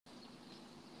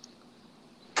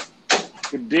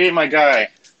Good day, my guy.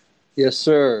 Yes,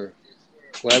 sir.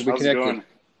 Glad we How's it connected. going?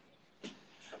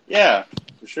 Yeah,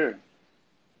 for sure.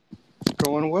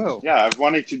 Going well. Yeah, I've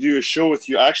wanted to do a show with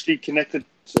you. I actually connected.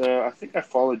 I think I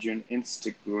followed you on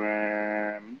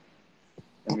Instagram.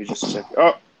 Let me just check.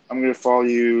 Oh, I'm gonna follow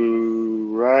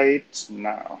you right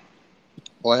now.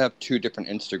 Well, I have two different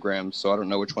Instagrams, so I don't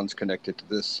know which one's connected to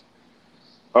this.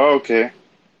 Oh, okay.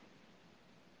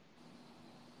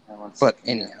 One But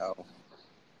second here. anyhow,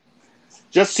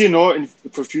 Just so you know,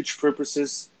 for future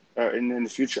purposes, in the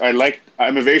future,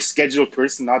 I'm a very scheduled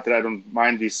person. Not that I don't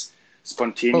mind these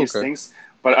spontaneous okay. things,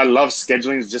 but I love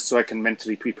scheduling just so I can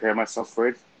mentally prepare myself for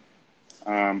it.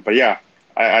 But yeah,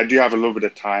 I do have a little bit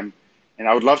of time, and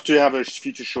I would love to have a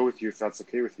future show with you if that's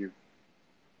okay with you.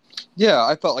 Yeah,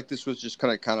 I felt like this was just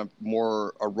kind of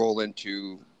more a roll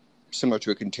into similar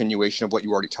to a continuation of what you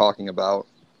were already talking about.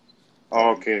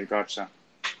 Oh, okay, gotcha.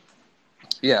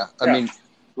 Yeah, I Yeah, mean,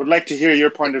 would like to hear your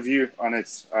point of view on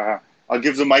it. I'll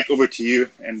give the mic over to you,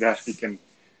 and you can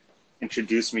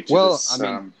introduce me to well, I this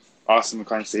mean, awesome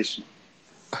conversation.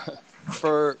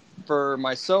 for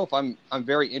myself, I'm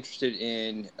very interested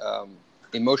in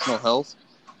emotional health,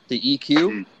 the EQ,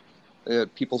 Mm,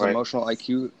 people's right. emotional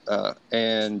IQ,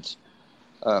 and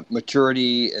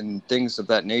maturity and things of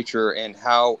that nature, and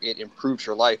how it improves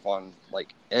your life on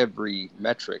like every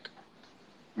metric.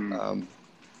 Mm, Um,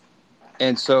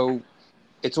 and so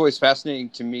it's always fascinating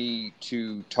to me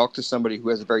to talk to somebody who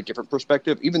has a very different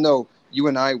perspective, even though you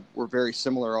and I were very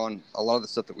similar on a lot of the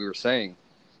stuff that we were saying.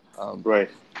 Um, right.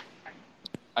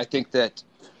 I think that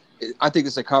I think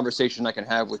it's a conversation I can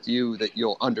have with you that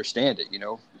you'll understand it.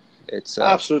 It's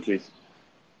Absolutely.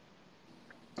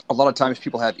 a lot of times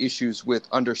people have issues with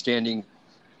understanding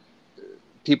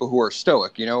people who are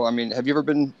stoic. I mean, have you ever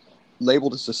been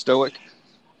labeled as a stoic?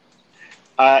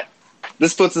 Uh,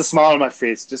 this puts a smile on my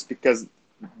face just because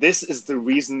this is the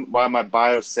reason why my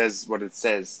bio says what it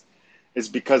says. Is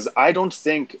because I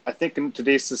think in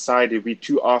today's society we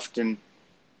too often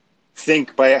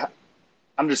think by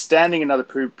understanding another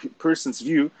person's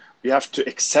view, we have to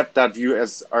accept that view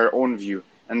as our own view.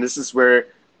 And this is where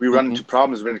we run Mm-hmm. into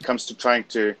problems when it comes to trying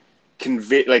to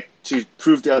convey, like to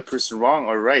prove the other person wrong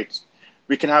or right.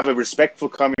 We can have a respectful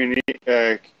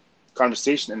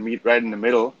conversation and meet right in the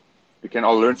middle. We can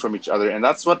all learn from each other. And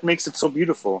that's what makes it so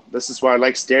beautiful. This is why I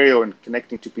like stereo and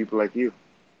connecting to people like you.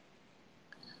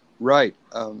 Right.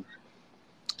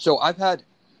 So I've had,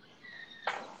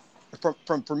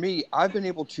 for me, I've been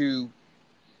able to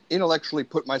intellectually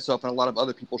put myself in a lot of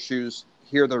other people's shoes,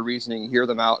 hear their reasoning, hear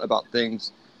them out about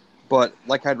things. But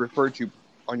like I'd referred to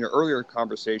on your earlier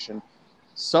conversation,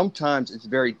 sometimes it's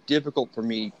very difficult for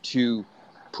me to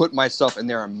put myself in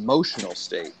their emotional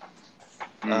state,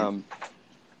 Mm, um,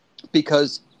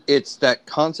 because it's that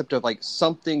concept of like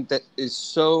something that is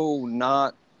so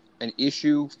not an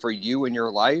issue for you in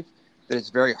your life that it's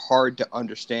very hard to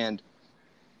understand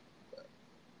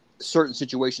certain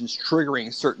situations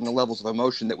triggering certain levels of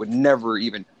emotion that would never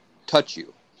even touch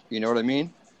you. You know what I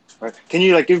mean? right. Can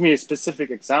you like give me a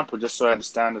specific example just so I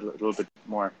understand it a little bit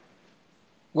more?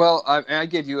 Well, I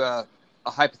gave you a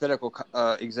hypothetical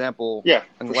example Yeah,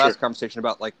 in the for sure. last conversation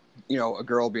about like, a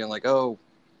girl being like, oh,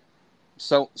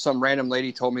 so some random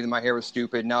lady told me that my hair was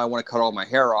stupid. Now I want to cut all my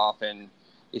hair off, and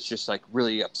it's just like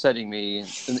really upsetting me.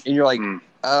 And you're like, Mm,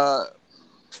 uh,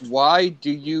 why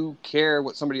do you care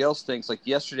what somebody else thinks? Like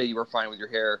yesterday you were fine with your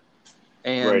hair,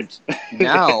 right. and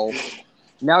now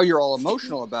you're all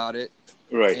emotional about it.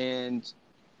 Right. And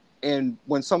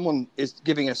when someone is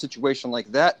giving a situation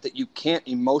like that you can't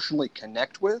emotionally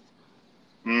connect with,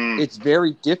 Mm, it's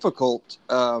very difficult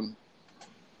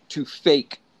to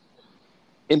fake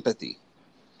empathy.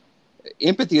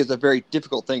 Empathy is a very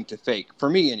difficult thing to fake for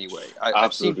me anyway. I've seen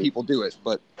absolutely. people do it,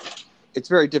 but it's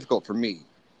very difficult for me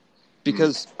Mm,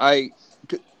 because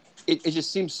it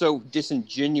just seems so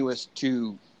disingenuous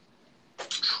to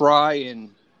try and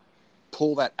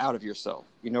pull that out of yourself.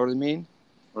 You know what I mean?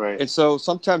 right. And so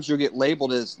sometimes you'll get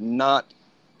labeled as not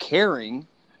caring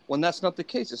when that's not the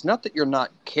case. It's not that you're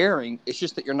not caring, it's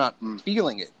just that you're not Mm.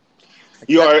 feeling it. Like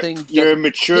that thing You're doesn't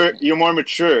hit mature. me. You're more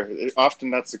mature.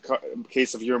 Often that's a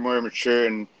case of you're more mature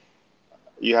and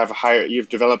you have a higher. You've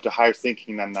developed a higher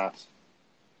thinking than that.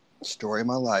 Story of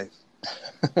my life.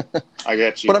 I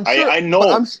get But you. I'm sure I but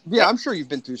know. Yeah. I'm sure you've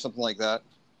been through something like that.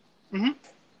 Hmm.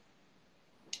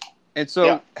 And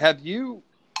Yeah. so have you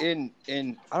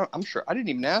I'm sure I didn't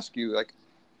even ask you, like,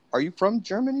 are you from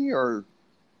Germany, or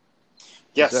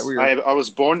is that Yes. where you're I was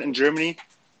born in Germany,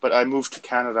 but I moved to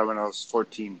Canada when I was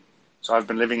 14. So I've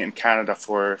been living in Canada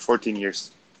for 14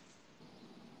 years.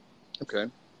 okay.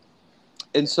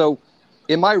 And so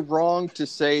am I wrong to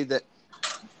say that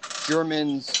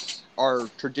Germans are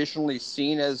traditionally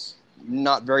seen as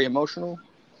not very emotional?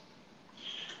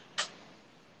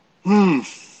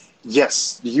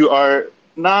 Yes, you are.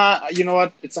 Nah, you know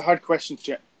what? It's a hard question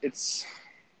to. It's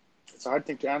a hard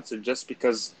thing to answer just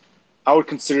because I would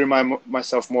consider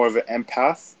myself more of an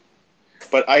empath,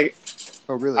 but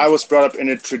Oh, I really? was brought up in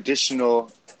a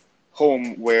traditional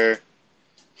home where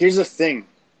here's the thing: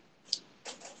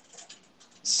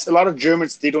 a lot of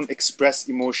Germans, they don't express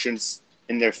emotions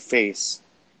in their face,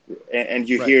 and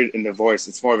you Right. hear it in their voice.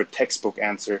 It's more of a textbook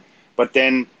answer, but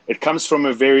then it comes from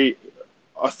a very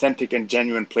authentic and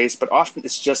genuine place. But often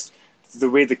it's just the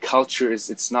way the culture is.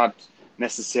 It's not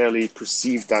necessarily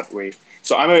perceived that way.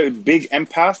 So I'm a big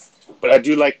empath, but I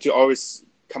do like to always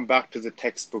come back to the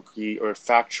textbooky or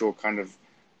factual kind of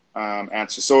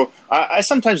answer. So I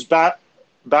sometimes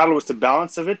battle with the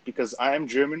balance of it because I am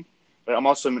German, but I'm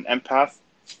also an empath,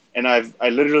 and I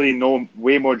literally know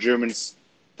way more Germans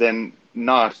than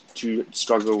not to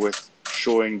struggle with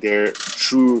showing their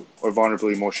true or vulnerable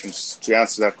emotions. To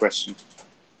answer that question,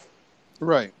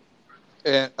 Right.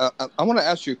 And I want to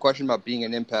ask you a question about being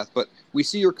an empath, but we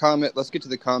see your comment. Let's get to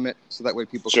the comment so that way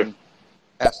people sure. can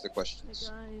ask the Hey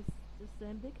questions. guys, just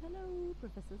saying big hello,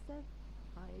 Professor Seth.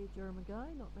 Hi, German guy,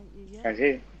 not met you yet. And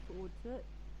hey, Looking forward to it.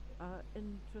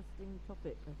 Interesting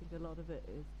topic. I think a lot of it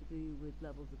is to do with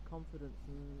levels of confidence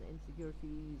and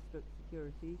insecurity, stroke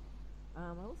security.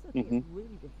 I also think Hmm. it's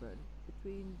really different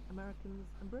between Americans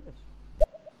and British.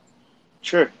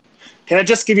 sure. Can I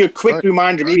just give you a All quick right.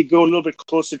 reminder? Maybe go a little bit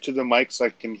closer to the mic so I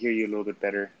can hear you a little bit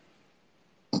better.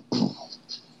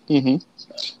 Hmm.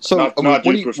 So, Not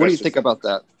what you, do you Professor. think about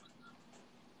that?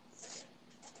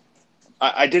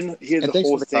 I didn't hear And the thanks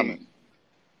whole for the comment. thing.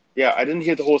 Yeah, I didn't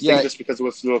hear the whole thing Yeah, just because it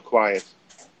was a little quiet.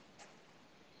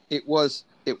 it was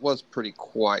pretty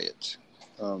quiet.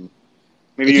 Um,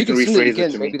 Maybe if you you can could send it rephrase it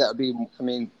again, to maybe me. that would be. I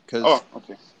mean, Oh, because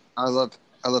okay. I love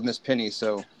Miss Penny.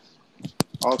 So,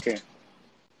 Okay,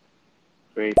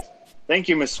 great. Thank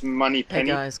you, Miss Money Hey Penny.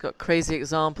 guys, got a crazy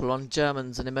example on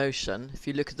Germans and emotion. If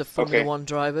you look at the Formula Okay. One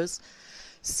drivers,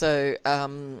 so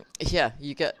yeah,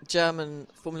 you get German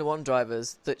Formula One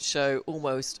drivers that show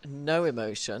almost no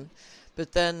emotion,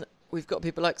 but then we've got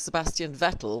people like Sebastian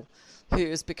Vettel, who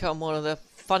has become one of the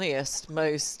funniest,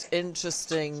 most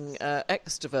interesting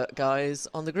extrovert guys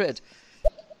on the grid.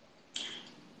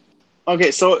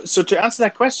 Okay, so to answer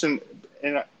that question,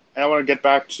 and I want to get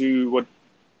back to what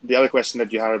the other question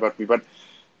that you had about me, but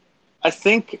I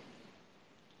think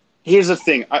here's the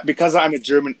thing: because I'm a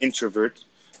German introvert,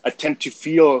 I tend to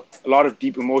feel a lot of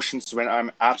deep emotions when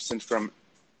I'm absent from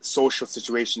social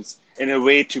situations in a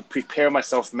way to prepare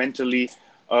myself mentally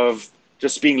of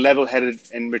just being level-headed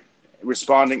and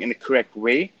responding in a correct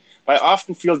way. But I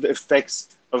often feel the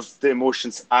effects of the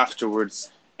emotions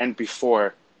afterwards and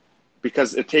before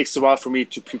because it takes a while for me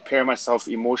to prepare myself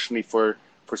emotionally for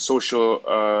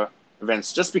social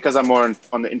events just because I'm more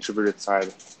on the introverted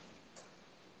side.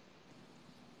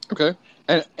 okay.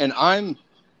 And I'm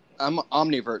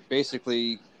omnivert.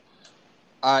 Basically,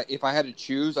 if I had to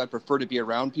choose, I prefer to be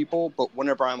around people. But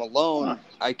whenever I'm Huh. alone,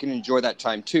 I can enjoy that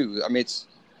time too. I mean, it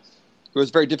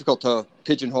was very difficult to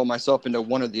pigeonhole myself into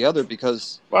one or the other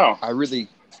because Wow. I really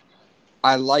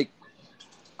I like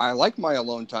I like my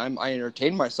alone time. I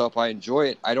entertain myself. I enjoy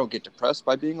it. I don't get depressed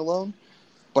by being alone,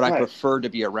 but I Right. prefer to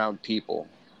be around people.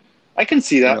 I can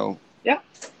see You that. know, Yeah,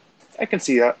 I can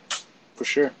see that for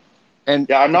sure. and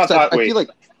Yeah, I'm not because that I way. feel like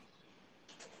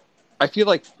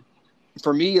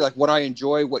for me, like what I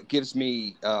enjoy, what gives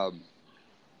me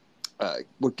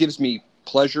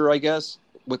pleasure, I guess,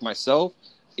 with myself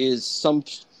is some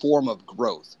form of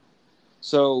growth.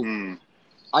 So Hmm.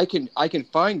 I can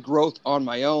find growth on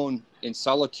my own in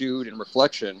solitude and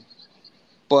reflection,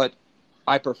 but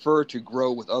I prefer to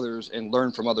grow with others and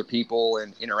learn from other people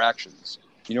and interactions.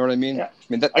 You know what I mean? Yeah, I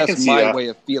mean I can that's see my that. way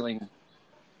of feeling.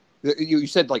 You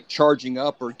said like charging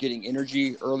up or getting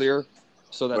energy earlier,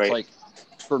 so that's Right. like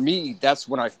for me that's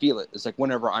when I feel it. It's like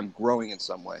whenever I'm growing in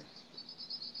some way.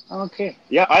 Okay.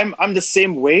 Yeah, I'm the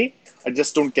same way. I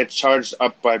just don't get charged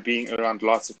up by being around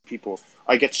lots of people.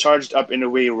 I get charged up in a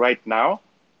way right now,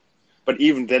 but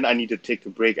even then I need to take a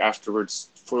break afterwards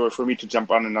for me to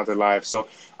jump on another live. So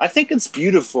I think it's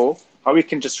beautiful how we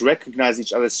can just recognize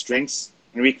each other's strengths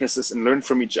and weaknesses and learn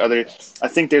from each other. I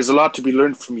think there's a lot to be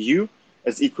learned from you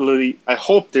as equally. I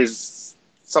hope there's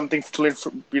something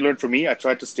to be learned from me. I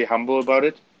try to stay humble about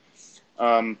it.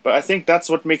 But I think that's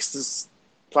what makes this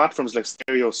platforms like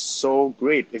Stereo so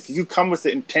great. If you come with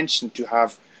the intention to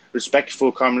have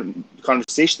respectful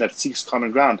conversation that seeks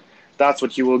common ground, that's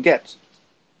what you will get.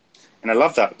 And I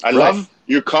love that. I Right. love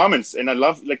your comments, and I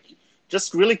love like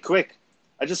just really quick.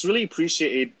 I just really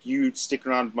appreciate you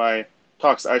sticking around my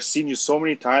talks. I've seen you so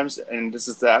many times, and this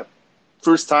is the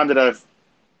first time that I've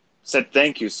said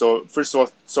thank you. So first of all,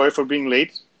 sorry for being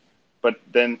late, but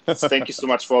then thank you so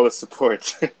much for all the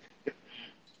support.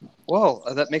 Well,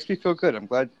 that makes me feel good. I'm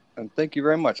glad, and thank you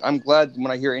very much. I'm glad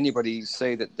when I hear anybody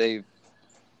say that they've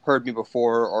heard me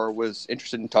before or was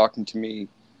interested in talking to me,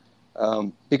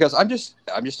 because I'm just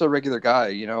a regular guy.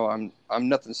 You know, I'm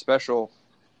nothing special,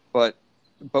 but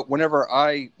whenever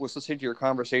I was listening to your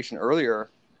conversation earlier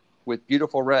with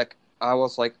Beautiful Rec, I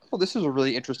was like, oh, this is a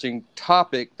really interesting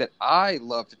topic that I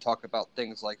love to talk about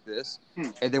things like this.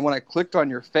 And then when I clicked on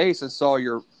your face and saw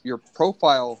your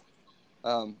profile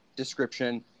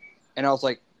description, and I was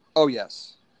like, oh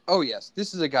yes,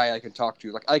 this is a guy I can talk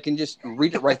to. Like I can just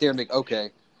read it right there and be like, okay,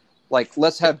 like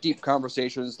let's have deep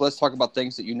conversations. Let's talk about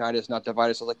things that unite us, not divide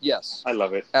us. I was like, yes, I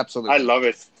love it. absolutely, I love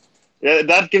it. Yeah,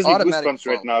 that gives me Automatic goosebumps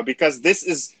right follow. now because this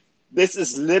is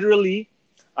literally.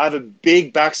 I have a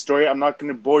big backstory. I'm not going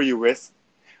to bore you with,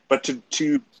 but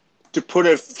to put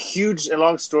a huge and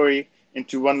long story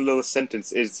into one little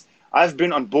sentence is I've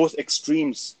been on both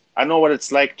extremes. I know what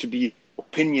it's like to be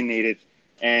opinionated,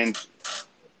 and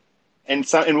in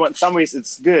some ways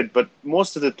it's good, but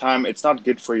most of the time it's not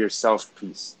good for your self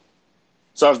peace.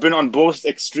 So I've been on both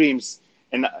extremes,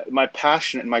 and my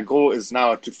passion and my goal is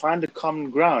now to find a common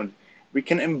ground. We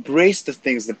can embrace the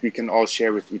things that we can all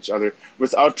share with each other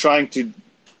without trying to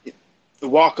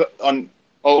walk on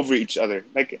over each other.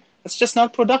 Like it's just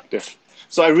not productive.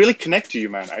 So I really connect to you,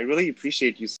 man. I really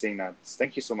appreciate you saying that.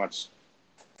 Thank you so much.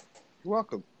 You're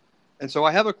welcome. And so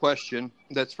I have a question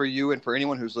that's for you and for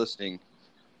anyone who's listening.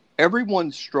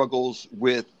 Everyone struggles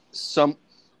with some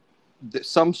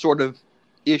sort of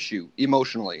issue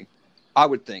emotionally. I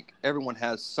would think everyone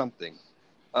has something.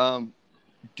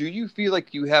 Do you feel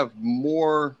like you have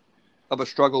more of a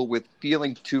struggle with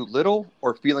feeling too little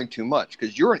or feeling too much? Because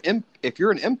if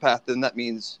you're an empath, then that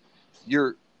means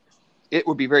it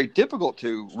would be very difficult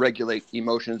to regulate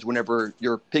emotions whenever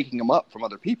you're picking them up from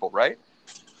other people, right?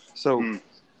 So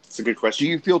it's a good question.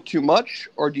 Do you feel too much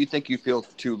or do you think you feel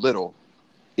too little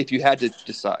if you had to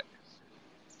decide?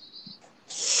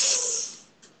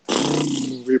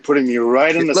 You're putting me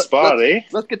right in the spot, eh?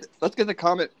 Let's get the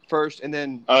comment first, and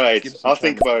then. All right, I'll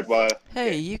think about it while.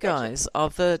 Hey, you guys are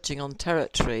verging on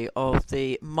territory of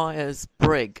the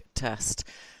Myers-Briggs test.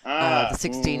 The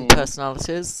 16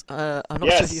 personalities. I'm not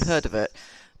sure if you've heard of it,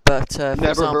 but for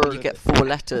example, you get 4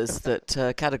 letters that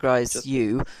categorize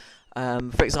you.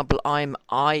 For example, I'm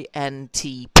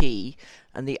INTP,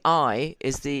 and the I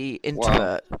is the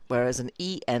introvert, whereas an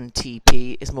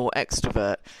ENTP is more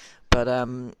extrovert. But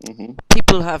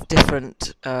people have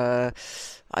different,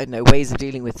 ways of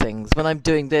dealing with things. When I'm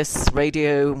doing this,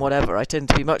 radio and whatever, I tend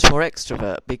to be much more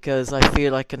extrovert because I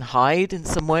feel I can hide in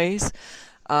some ways.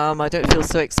 I don't feel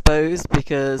so exposed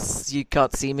because you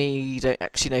can't see me, you don't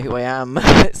actually know who I am.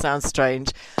 It sounds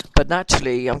strange. But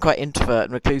naturally, I'm quite introvert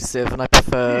and reclusive, and I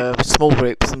prefer small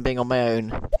groups and being on my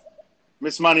own.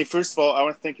 Miss Mani, first of all, I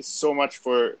want to thank you so much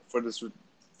for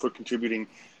contributing.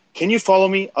 Can you follow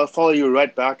me? I'll follow you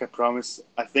right back, I promise.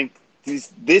 I think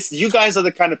you guys are the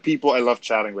kind of people I love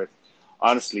chatting with.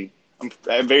 Honestly,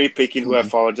 I'm very picky in who I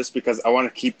follow just because I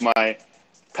want to keep my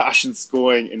passions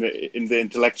going in the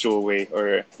intellectual way,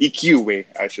 or EQ way,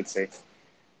 I should say.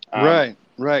 Right.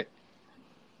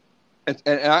 And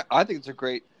I think it's a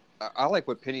great. I like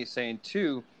what Penny's saying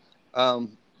too.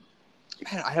 Man,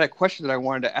 I had a question that I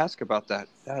wanted to ask about that.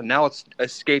 Now it's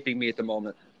escaping me at the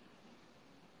moment.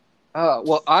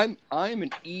 Well, I'm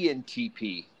an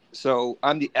ENTP, so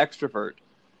I'm the extrovert,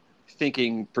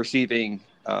 thinking, perceiving,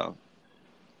 on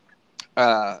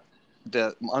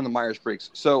the Myers-Briggs.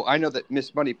 So I know that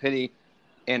Miss Moneypenny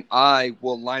and I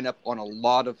will line up on a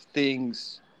lot of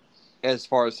things as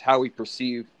far as how we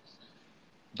perceive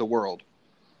the world,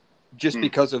 just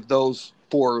because of those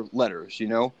 4 letters, you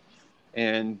know.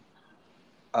 And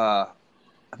I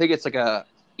think it's like a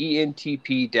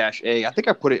ENTP-A. I think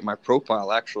I put it in my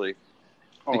profile actually,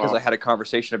 because I had a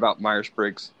conversation about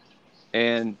Myers-Briggs,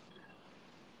 and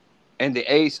the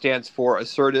A stands for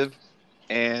assertive,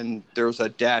 and there's a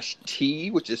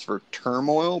 -T, which is for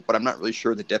turmoil, but I'm not really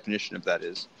sure the definition of that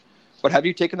is. But have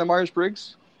you taken the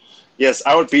Myers-Briggs? Yes,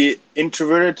 I would be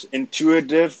introverted,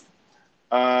 intuitive,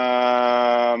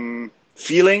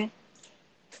 feeling,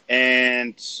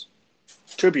 and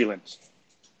turbulent.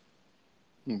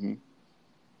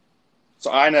 So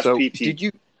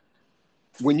INFP. So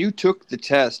when you took the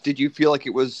test, did you feel like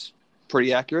it was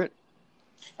pretty accurate?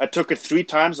 I took it 3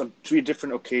 times on 3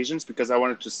 different occasions because I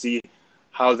wanted to see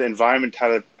how the environment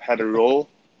had a role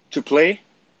to play.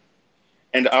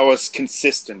 and I was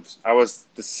consistent. I was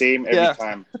the same every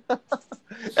time.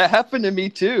 It happened to me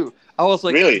too. I was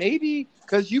like, Really? maybe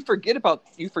because you forget about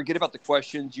the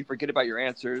questions, you forget about your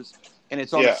answers, and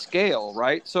it's on a scale,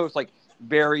 right? So it's like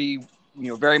very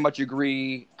much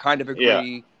agree, kind of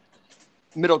agree,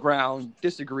 middle ground,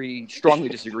 disagree, strongly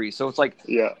disagree. So it's like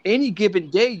any given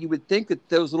day, you would think that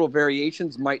those little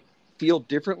variations might feel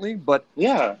differently, but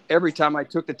every time I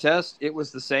took the test, it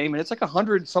was the same, and it's like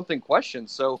 100-something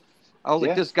questions. So I was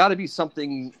like, there's got to be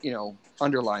something,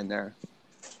 underlined there.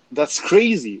 That's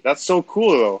crazy. That's so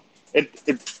cool, though.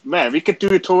 Man, we could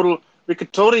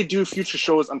totally do future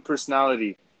shows on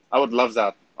personality. I would love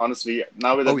that, honestly.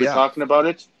 Now that we're talking about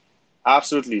it,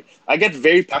 absolutely. I get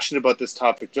very passionate about this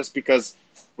topic just because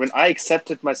when I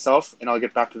accepted myself, and I'll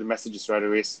get back to the messages right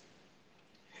away,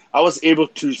 I was able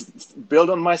to build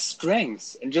on my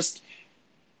strengths and just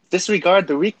disregard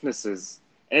the weaknesses.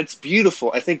 And it's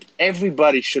beautiful. I think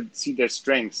everybody should see their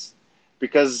strengths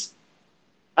because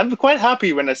I'm quite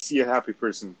happy when I see a happy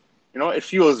person. It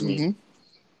fuels me.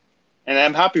 And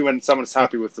I'm happy when someone's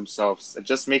happy with themselves. It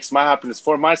just makes my happiness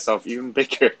for myself even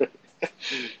bigger.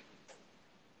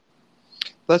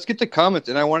 Let's get to comments,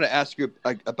 and I want to ask you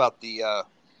about the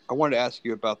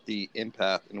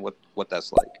empath and what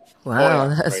that's like. Wow,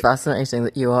 that's fascinating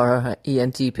that you are an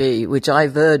ENTP, which I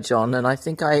verge on, and I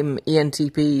think I'm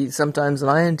ENTP sometimes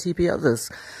and INTP others.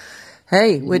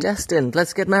 Hey, we're destined.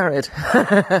 Let's get married.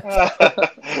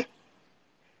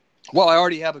 Well, I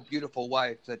already have a beautiful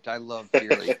wife that I love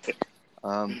dearly.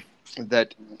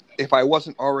 That if I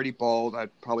wasn't already bald, I'd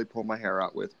probably pull my hair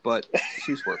out with, but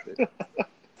she's worth it.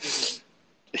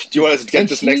 Do you want us to get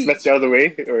this next message out of the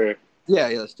way? Or? Yeah,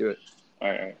 let's do it. All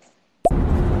right.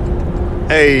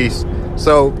 Hey,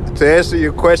 so to answer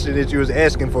your question that you was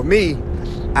asking for me,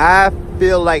 I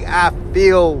feel like I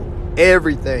feel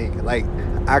everything. Like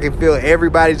I can feel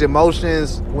everybody's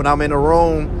emotions when I'm in a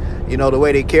room. The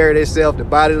way they carry themselves, the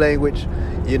body language.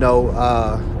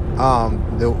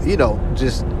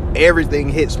 Just everything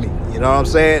hits me. You know what I'm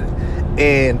saying?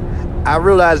 And I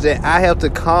realized that I have to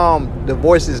calm the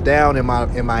voices down in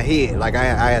my head. Like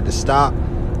I had to stop.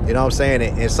 You know what I'm saying?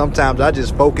 And sometimes I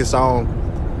just focus on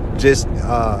just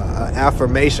an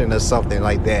affirmation or something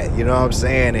like that. You know what I'm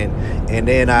saying? And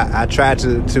then I try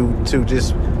to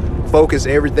just focus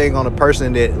everything on the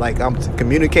person that like I'm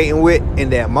communicating with in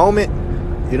that moment.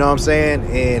 You know what I'm saying?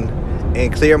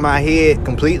 And clear my head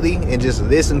completely and just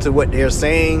listen to what they're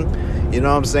saying. You know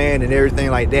what I'm saying? And everything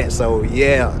like that. So it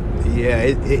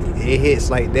hits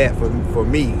like that for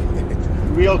me.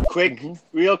 Real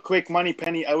quick, Money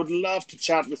Penny, I would love to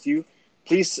chat with you.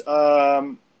 Please follow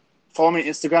me on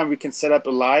Instagram. We can set up a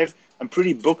live. I'm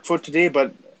pretty booked for today,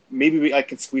 but maybe I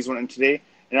can squeeze one in today.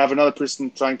 And I have another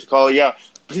person trying to call. Yeah,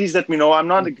 please let me know. I'm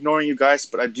not ignoring you guys,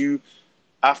 but I do,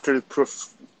 after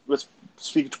with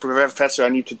speaking to Professor, I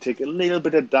need to take a little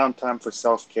bit of downtime for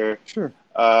self-care. Sure.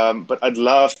 But I'd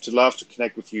love to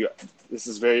connect with you. This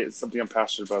is something I'm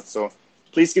passionate about. So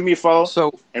please give me a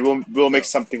follow. And we'll make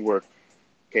something work.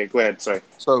 Okay, go ahead. Sorry.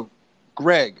 So,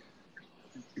 Greg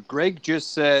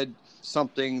just said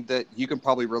something that you can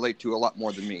probably relate to a lot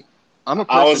more than me. I'm a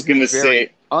person who's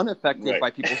very unaffected by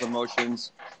people's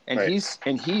emotions, and he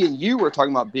and you were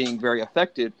talking about being very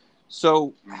affected.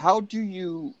 So, how do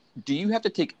you have to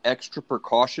take extra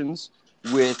precautions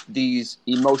with these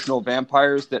emotional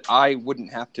vampires that I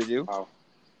wouldn't have to do?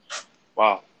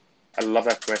 Wow. I love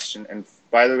that question. And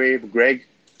by the way, Greg,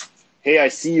 hey, I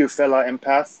see you, fella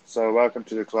empath. So welcome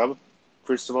to the club,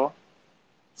 first of all.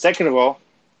 Second of all,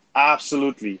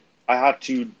 absolutely. I had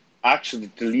to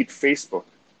actually delete Facebook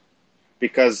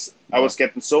because I was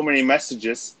getting so many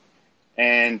messages.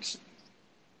 And,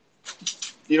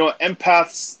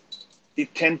 empaths, they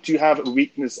tend to have a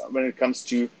weakness when it comes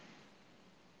to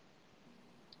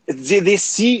they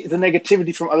see the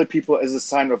negativity from other people as a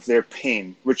sign of their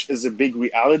pain, which is a big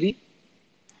reality.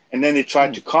 And then they try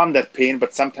to calm that pain,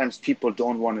 but sometimes people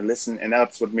don't want to listen. And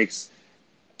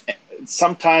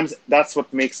sometimes that's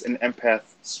what makes an empath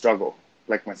struggle,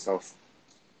 like myself.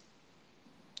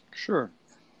 Sure.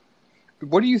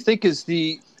 What do you think is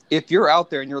if you're out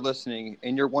there and you're listening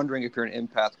and you're wondering if you're an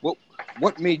empath,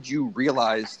 what made you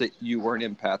realize that you were an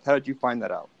empath? How did you find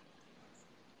that out?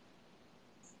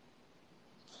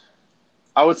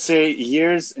 I would say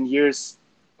years and years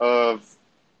of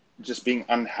just being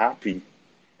unhappy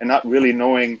and not really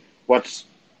knowing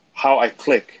how I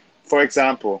click. For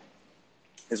example,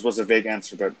 this was a vague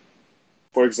answer, but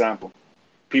for example,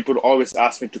 people would always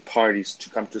ask me to parties, to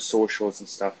come to socials and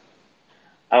stuff.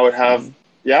 I would have,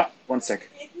 one second.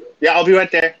 Yeah, I'll be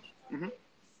right there. Mm-hmm.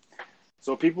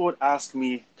 So people would ask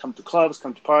me, come to clubs,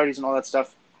 come to parties and all that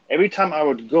stuff. Every time I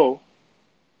would go,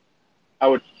 I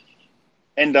would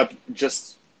end up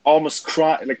just almost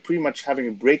crying, like pretty much having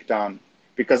a breakdown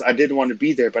because I didn't want to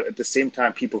be there, but at the same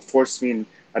time, people forced me and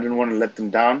I didn't want to let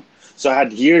them down. So I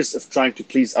had years of trying to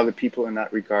please other people in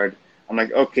that regard. I'm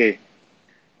like, okay,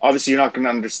 obviously you're not going to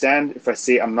understand if I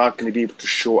say I'm not going to be able to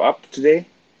show up today.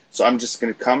 So I'm just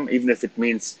going to come, even if it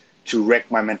means to wreck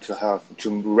my mental health,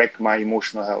 to wreck my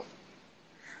emotional health.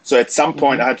 So at some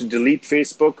point I had to delete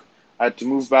Facebook. I had to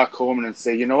move back home and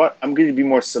say, you know what, I'm going to be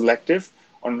more selective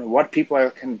on what people I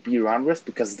can be around with,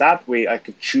 because that way I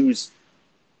could choose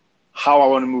how I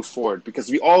want to move forward. Because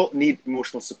we all need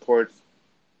emotional support,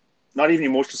 not even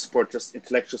emotional support, just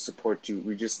intellectual support too.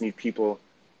 We just need people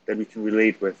that we can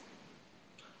relate with,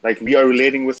 like we are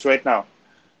relating with right now.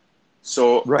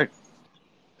 So Right.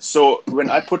 So when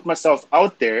I put myself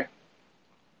out there,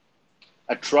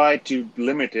 I try to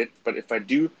limit it. But if I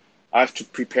do, I have to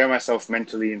prepare myself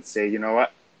mentally and say, you know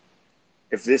what,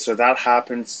 if this or that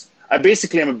happens, I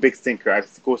basically am a big thinker. I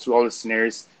go through all the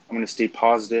scenarios. I'm going to stay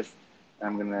positive.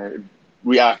 I'm going to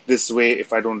react this way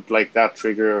if I don't like that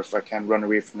trigger, or if I can't run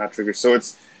away from that trigger. So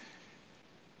it's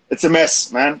a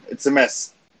mess, man. It's a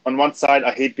mess. On one side,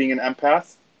 I hate being an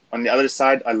empath. On the other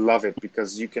side, I love it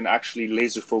because you can actually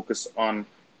laser focus on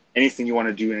anything you want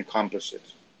to do and accomplish it.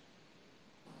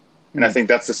 And I think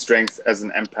that's the strength as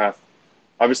an empath.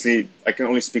 Obviously, I can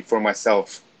only speak for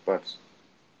myself, but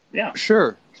yeah.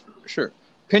 Sure.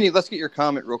 Penny, let's get your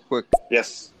comment real quick.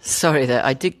 Yes. Sorry there,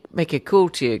 I did make a call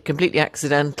to you completely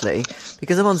accidentally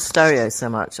because I'm on stereo so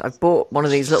much. I've bought one of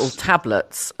these little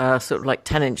tablets, sort of like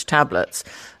 10-inch tablets,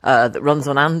 that runs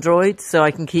on Android, so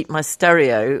I can keep my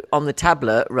stereo on the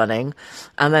tablet running,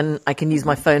 and then I can use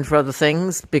my phone for other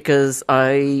things because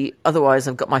otherwise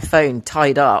I've got my phone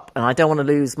tied up and I don't want to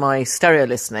lose my stereo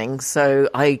listening, so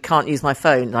I can't use my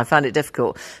phone. I found it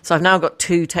difficult. So I've now got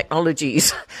two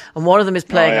technologies and one of them is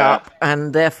playing up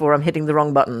and therefore I'm hitting the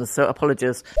wrong buttons, so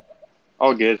apologies.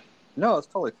 All good. No, it's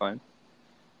totally fine.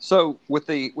 So with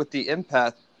the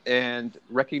empath and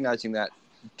recognizing that,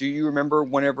 do you remember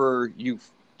whenever you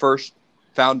first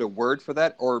found a word for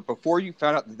that, or before you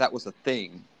found out that that was a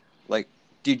thing? Like,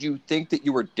 did you think that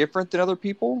you were different than other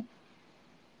people,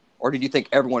 or did you think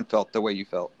everyone felt the way you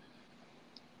felt?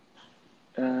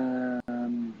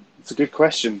 It's a good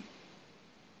question.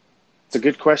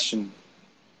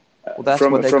 Well, that's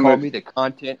what they call me, the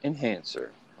content enhancer.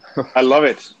 I love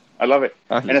it.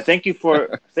 And I thank you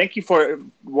for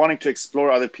wanting to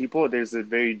explore other people. There's a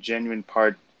very genuine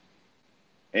part,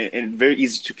 and very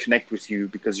easy to connect with you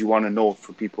because you want to know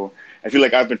for people. I feel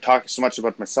like I've been talking so much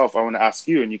about myself. I want to ask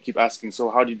you, and you keep asking,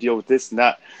 so how do you deal with this and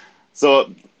that?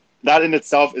 So that in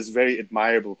itself is very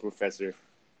admirable, Professor.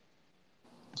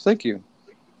 Thank you.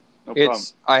 No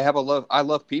problem. I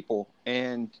love people,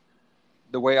 and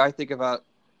the way I think about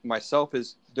myself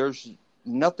is there's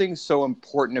nothing so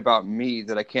important about me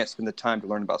that I can't spend the time to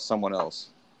learn about someone else.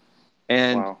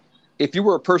 And if you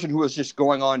were a person who was just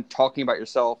going on talking about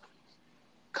yourself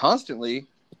constantly,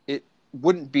 it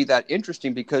wouldn't be that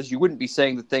interesting because you wouldn't be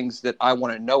saying the things that I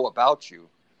want to know about you.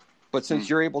 But since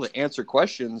you're able to answer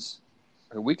questions,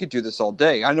 we could do this all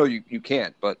day. I know you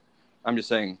can't, but I'm just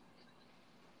saying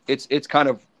it's kind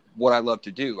of what I love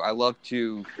to do. I love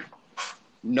to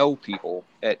know people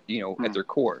at their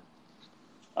core.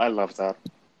 I love that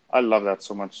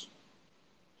so much.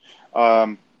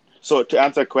 So to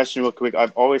answer that question real quick,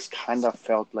 I've always kind of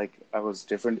felt like I was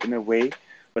different in a way,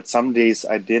 but some days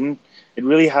I didn't. It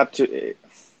really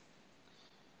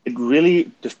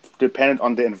depended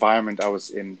on the environment I was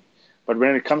in. But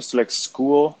when it comes to like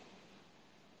school,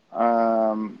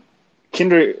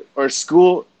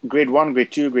 school, grade 1,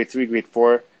 grade 2, grade 3, grade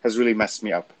 4 has really messed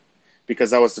me up because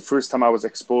that was the first time I was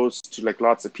exposed to like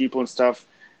lots of people and stuff.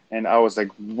 And I was like,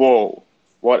 whoa,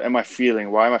 what am I feeling?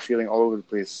 Why am I feeling all over the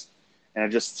place? And I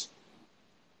just,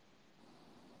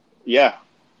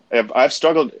 I've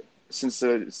struggled since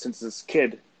this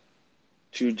kid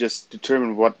to just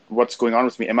determine what's going on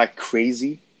with me. Am I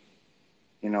crazy?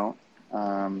 I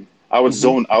would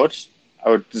zone out. I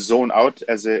would zone out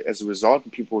as a result.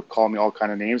 And people would call me all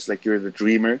kind of names, like you're the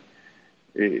dreamer.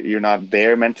 You're not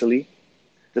there mentally,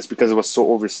 just because it was so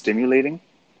overstimulating.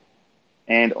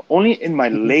 And only in my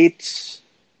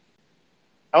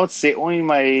I would say only in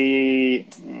my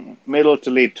middle to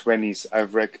late 20s,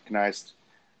 I've recognized,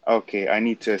 okay, I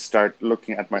need to start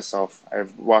looking at myself.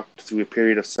 I've walked through a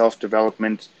period of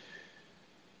self-development,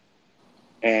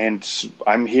 and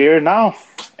I'm here now.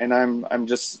 And I'm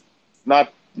just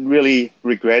not really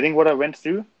regretting what I went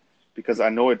through because I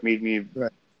know it made me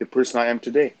the person I am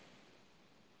today.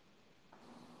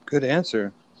 Good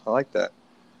answer. I like that.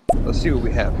 Let's see what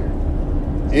we have here.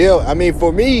 Yeah, I mean,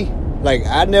 for me, like,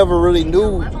 I never really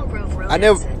knew I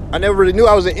never really knew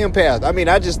I was an empath. I mean,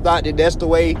 I just thought that that's the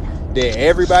way that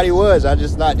everybody was. I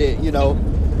just thought that, you know,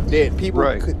 that people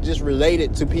could just relate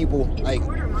it to people, like,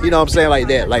 you know what I'm saying, like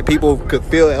that. Like, people could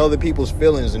feel other people's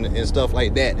feelings and stuff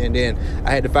like that. And then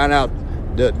I had to find out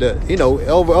the you know,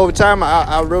 over time,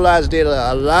 I realized that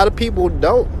a lot of people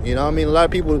don't, you know what I mean? A lot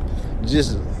of people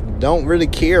just don't really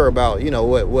care about, you know,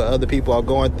 what other people are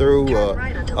going through,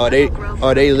 or they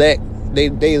lack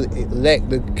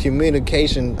the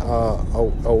communication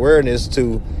awareness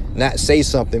to not say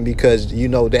something because, you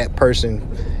know, that person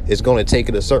is going to take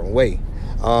it a certain way.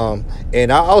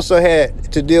 And I also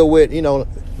had to deal with, you know,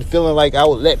 feeling like I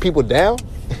would let people down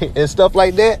and stuff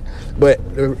like that. But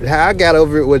how I got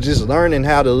over it was just learning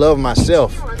how to love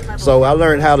myself. So I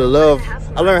learned how to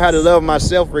love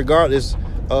myself regardless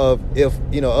of if,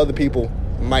 you know, other people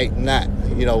might not,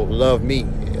 you know, love me.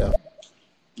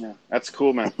 Yeah, that's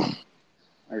cool, man.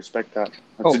 I respect that.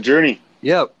 That's a journey.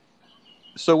 Yeah.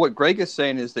 So what Greg is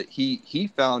saying is that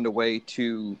he found a way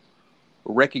to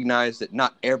recognize that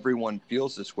not everyone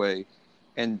feels this way,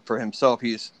 and for himself,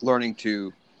 he's learning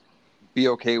to be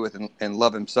okay with and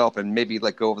love himself, and maybe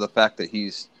let go of the fact that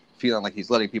he's feeling like he's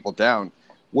letting people down.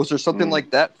 Was there something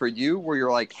like that for you, where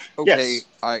you're like, okay,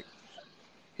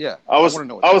 yes. I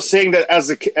was saying that as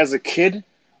a kid,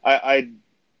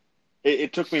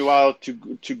 it took me a while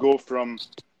to go from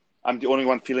I'm the only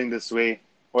one feeling this way,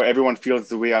 or everyone feels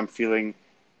the way I'm feeling,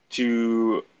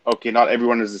 to okay, not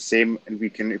everyone is the same, and we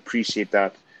can appreciate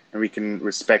that, and we can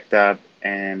respect that,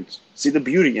 and see the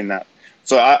beauty in that.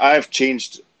 So I've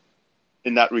changed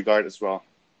in that regard as well.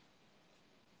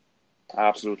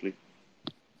 Absolutely.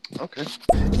 Okay.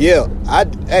 Yeah.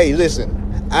 Hey, listen.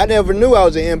 I never knew I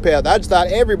was an empath. I just thought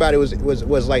everybody was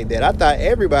like that. I thought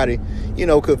everybody, you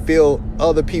know, could feel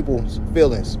other people's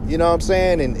feelings. You know what I'm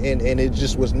saying? And it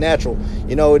just was natural.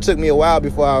 You know, it took me a while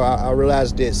before I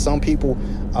realized that some people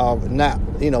are not,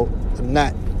 you know,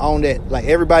 not on that, like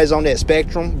everybody's on that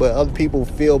spectrum, but other people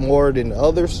feel more than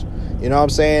others. You know what I'm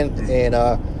saying? And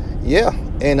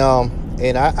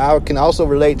and I can also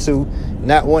relate to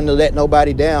not wanting to let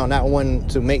nobody down, not wanting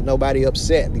to make nobody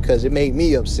upset, because it made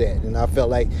me upset. And I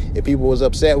felt like if people was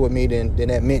upset with me, then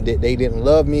that meant that they didn't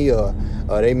love me, or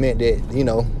they meant that, you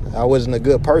know, I wasn't a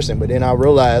good person. But then I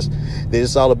realized that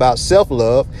it's all about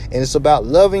self-love, and it's about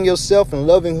loving yourself and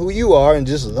loving who you are, and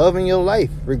just loving your life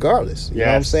regardless. You know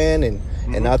what I'm saying?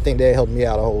 And I think that helped me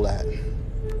out a whole lot.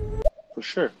 For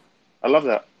sure. I love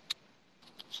that.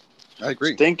 I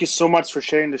agree. Thank you so much for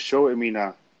sharing the show,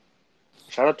 Emina.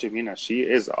 Shout out to Emina. She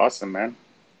is awesome, man.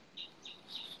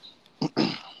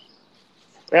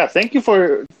 Yeah, thank you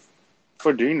for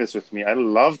doing this with me. I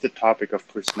love the topic of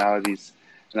personalities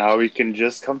and how we can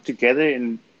just come together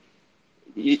and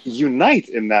unite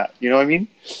in that. You know what I mean?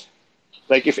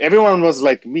 Like, if everyone was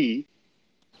like me,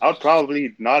 I would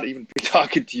probably not even be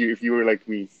talking to you if you were like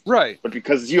me. Right. But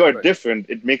because you are different,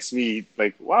 it makes me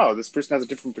like, wow, this person has a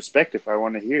different perspective. I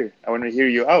want to hear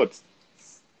you out.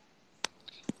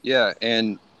 Yeah,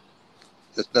 and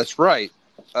that's right.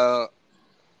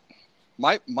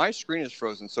 My screen is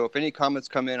frozen, so if any comments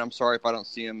come in, I'm sorry if I don't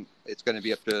see them. It's going to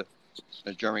be up to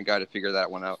the German guy to figure that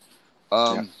one out.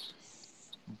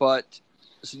 But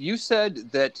so you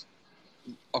said that,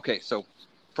 okay, so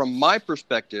from my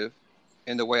perspective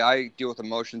and the way I deal with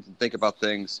emotions and think about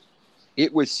things,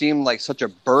 it would seem like such a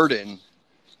burden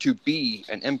to be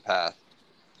an empath.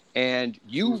 And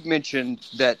you mentioned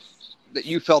that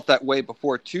you felt that way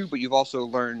before too, but you've also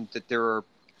learned that there are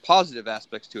positive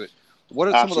aspects to it. What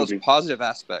are some of those positive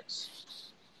aspects?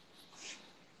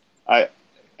 I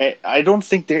don't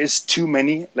think there is too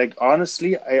many. Like,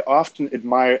 honestly, I often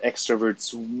admire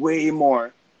extroverts way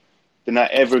more than I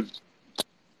ever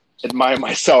admire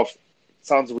myself. It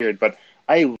sounds weird, but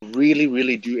I really,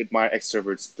 really do admire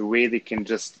extroverts. The way they can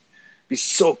just be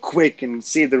so quick and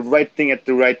say the right thing at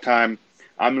the right time.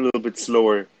 I'm a little bit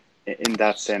slower in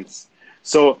that sense.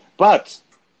 So, but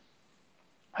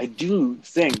I do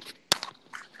think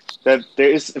that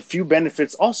there is a few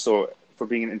benefits also for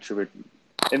being an introvert.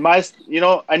 In my,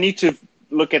 I need to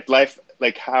look at life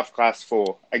like half glass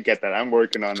full. I get that. I'm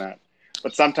working on that.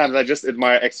 But sometimes I just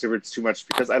admire extroverts too much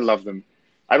because I love them.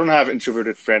 I don't have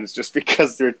introverted friends just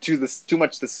because they're too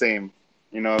much the same.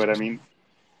 You know what I mean?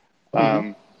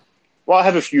 Mm-hmm. Well, I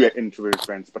have a few introverted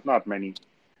friends, but not many.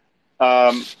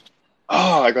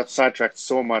 I got sidetracked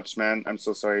so much, man. I'm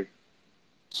so sorry.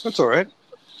 That's all right.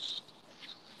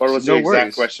 What was your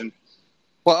exact question?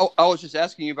 Well, I was just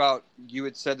asking you about, you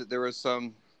had said that there was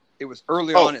some, it was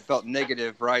early on it felt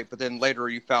negative, right? But then later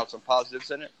you found some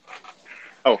positives in it?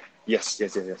 Oh, yes.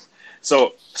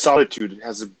 So solitude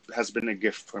has been a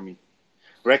gift for me.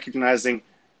 Recognizing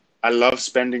I love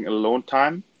spending alone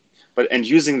time, and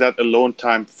using that alone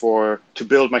time to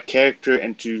build my character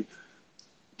and to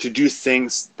do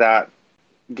things that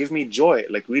give me joy,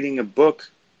 like reading a book.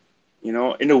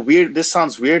 This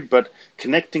sounds weird, but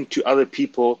connecting to other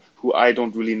people who I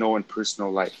don't really know in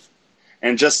personal life.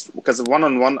 And just because of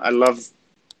one-on-one, I love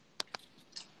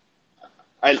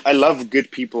good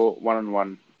people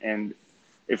one-on-one. And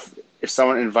if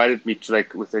someone invited me to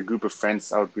with a group of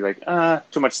friends, I would be like,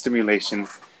 too much stimulation.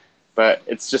 But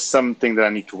it's just something that I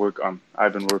need to work on.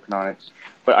 I've been working on it.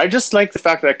 But I just like the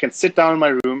fact that I can sit down in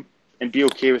my room and be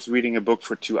okay with reading a book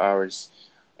for 2 hours.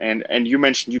 And you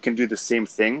mentioned you can do the same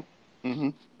thing. Mm-hmm.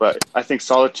 But I think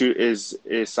solitude is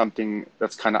something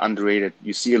that's kind of underrated.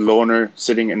 You see a loner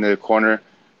sitting in the corner,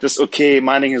 just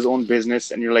minding his own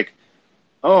business, and you're like,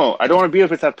 oh, I don't want to be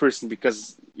with that person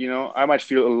because, I might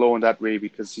feel alone that way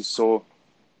because he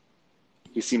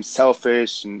seems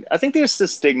selfish. And I think there's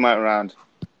this stigma around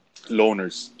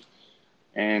loners.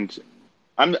 And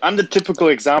I'm the typical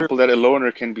example that a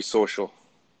loner can be social.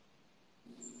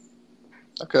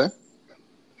 Okay.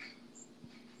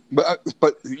 But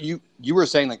you were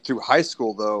saying through high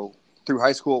school, though,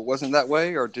 it wasn't that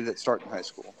way, or did it start in high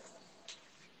school?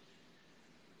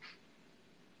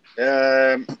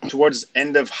 Towards the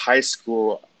end of high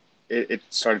school, it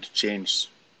started to change.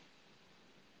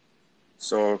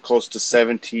 So close to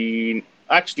 17,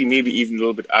 actually maybe even a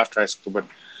little bit after high school, but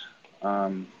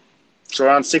so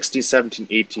around 16, 17,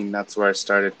 18, that's where I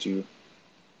started to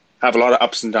have a lot of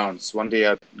ups and downs. One day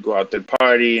I'd go out and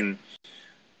party, and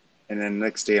then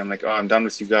next day I'm like, oh, I'm done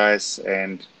with you guys.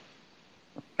 And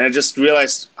I just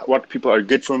realized what people are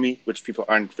good for me, which people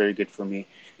aren't very good for me.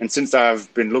 And since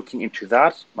I've been looking into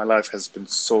that, my life has been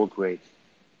so great.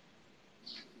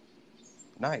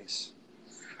 Nice.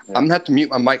 Yeah. I'm going to have to mute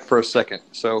my mic for a second,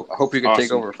 so I hope you can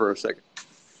take over for a second.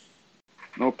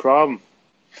 No problem.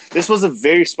 This was a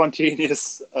very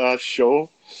spontaneous show.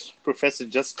 Professor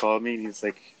just called me, and he's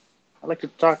like, I'd like to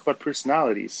talk about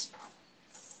personalities.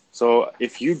 So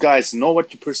if you guys know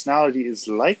what your personality is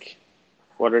like,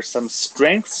 what are some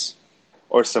strengths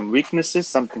or some weaknesses,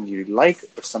 something you like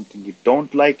or something you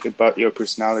don't like about your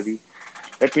personality,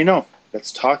 let me know.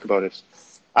 Let's talk about it.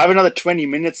 I have another 20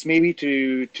 minutes maybe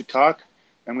to talk.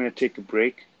 I'm going to take a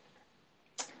break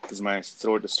because my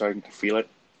throat is starting to feel it.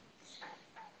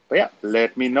 But yeah,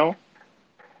 let me know.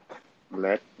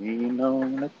 Let me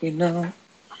know.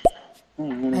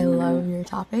 I love your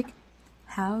topic.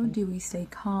 How do we stay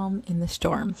calm in the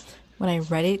storm? When I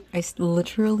read it, I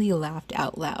literally laughed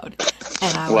out loud.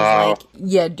 And I was like,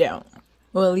 yeah, don't.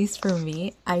 Well, at least for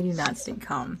me, I do not stay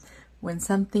calm. When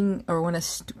something, or when a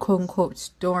quote-unquote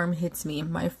storm hits me,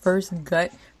 my first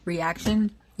gut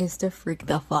reaction is to freak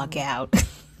the fuck out.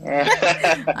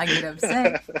 I get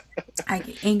upset. I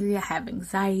get angry. I have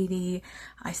anxiety.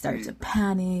 I start to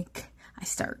panic. I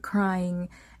start crying.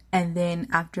 And then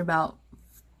after about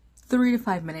 3 to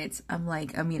 5 minutes, I'm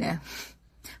like, Amina,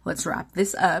 let's wrap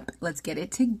this up. Let's get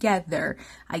it together.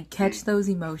 I catch those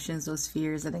emotions, those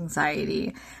fears and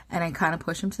anxiety, and I kind of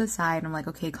push them to the side. I'm like,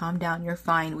 okay, calm down. You're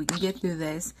fine. We can get through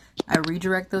this. I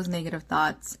redirect those negative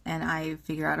thoughts, and I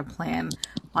figure out a plan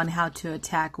on how to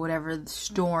attack whatever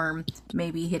storm may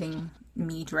be hitting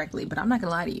me directly. But I'm not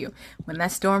gonna lie to you, when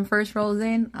that storm first rolls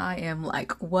in, I am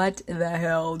like, what the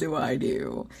hell do I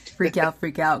do? Freak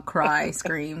out, cry,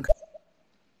 scream.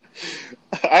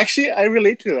 Actually, I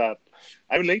relate to that.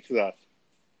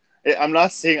 I'm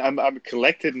not saying I'm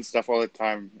collected and stuff all the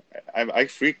time. I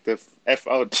freak the F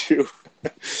out too.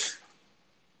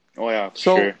 Oh yeah,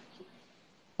 so, sure.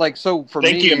 So for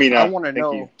Thank me, you, Amina. I want to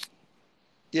know. You.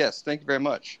 Yes, thank you very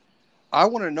much. I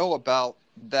want to know about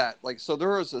that. So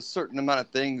there is a certain amount of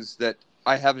things that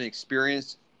I haven't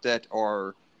experienced that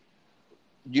are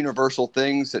universal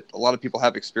things that a lot of people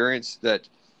have experienced that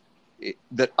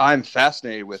I'm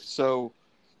fascinated with. So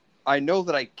I know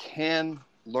that I can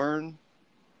learn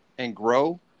and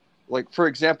grow. For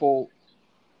example,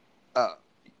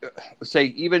 say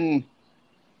even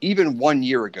 1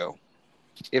 year ago,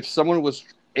 if someone was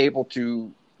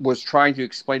trying to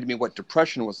explain to me what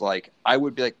depression was like, I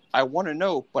would be like, I want to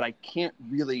know, but I can't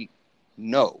really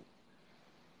know.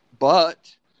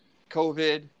 But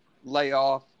COVID,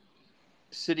 layoff,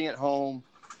 sitting at home,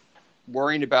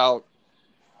 worrying about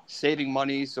saving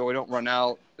money so I don't run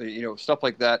out, stuff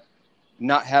like that,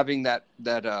 not having that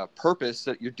purpose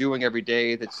that you're doing every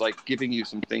day that's giving you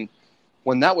something.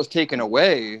 When that was taken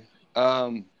away,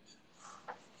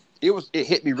 it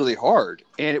hit me really hard,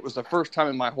 and it was the first time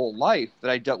in my whole life that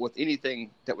I dealt with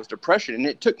anything that was depression, and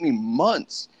it took me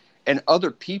months and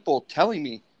other people telling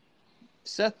me,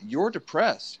 Seth, you're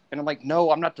depressed. And I'm like,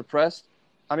 no, I'm not depressed.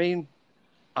 I mean,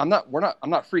 I'm not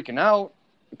freaking out,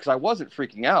 because I wasn't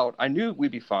freaking out. I knew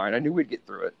we'd be fine. I knew we'd get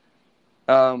through it.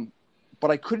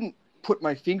 But I couldn't put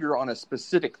my finger on a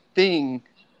specific thing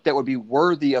that would be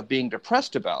worthy of being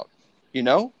depressed about, you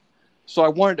know? So I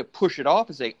wanted to push it off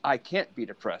and say, I can't be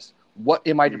depressed. What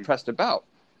am I depressed about?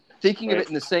 Thinking of it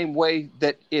in the same way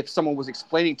that if someone was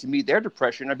explaining to me their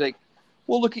depression, I'd be like,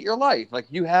 well, look at your life. Like,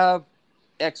 you have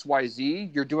X, Y,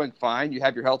 Z, you're doing fine, you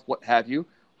have your health, what have you.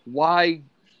 Why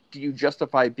do you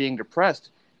justify being depressed?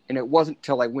 And it wasn't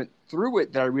until I went through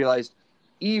it that I realized,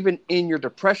 even in your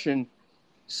depression,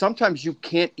 sometimes you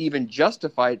can't even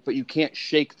justify it, but you can't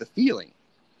shake the feeling.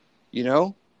 You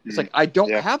know? It's like, I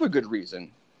don't have a good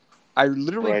reason. I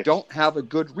literally don't have a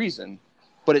good reason,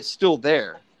 but it's still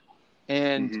there.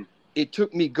 And it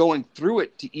took me going through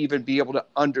it to even be able to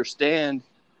understand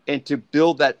and to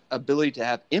build that ability to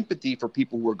have empathy for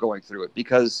people who are going through it.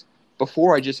 Because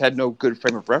before, I just had no good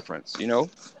frame of reference, you know?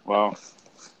 Wow.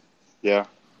 Yeah.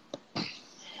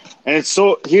 And it's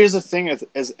so, here's the thing,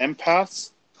 as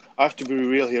empaths, I have to be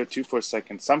real here too for a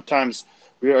second. Sometimes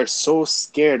we are so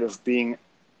scared of being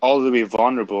all the way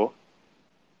vulnerable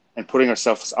and putting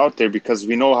ourselves out there because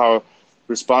we know how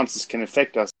responses can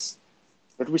affect us.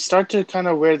 But we start to kind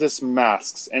of wear this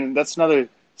masks. And that's another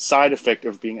side effect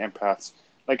of being empaths.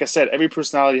 Like I said, every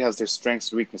personality has their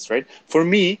strengths and weakness, right? For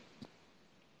me,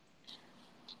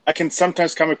 I can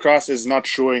sometimes come across as not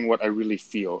showing what I really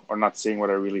feel or not saying what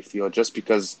I really feel just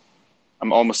because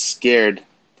I'm almost scared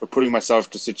for putting myself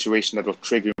into a situation that will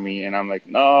trigger me. And I'm like,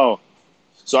 no.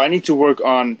 So I need to work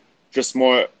on just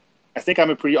more. I think I'm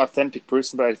a pretty authentic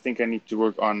person, but I think I need to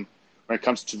work on, when it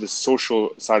comes to the social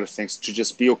side of things, to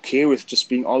just be okay with just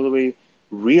being all the way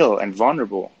real and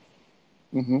vulnerable,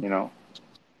 you know?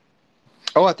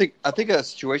 Oh, I think a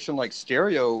situation like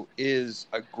Stereo is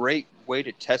a great way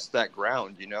to test that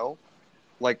ground, you know?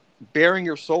 Like, bearing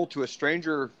your soul to a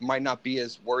stranger might not be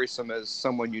as worrisome as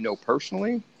someone you know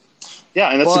personally. Yeah,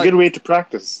 and that's a good way to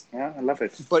practice. Yeah, I love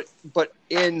it. But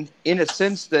in a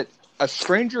sense that a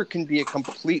stranger can be a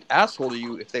complete asshole to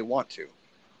you if they want to.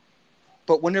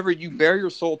 But whenever you bare your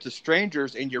soul to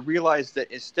strangers and you realize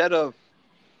that instead of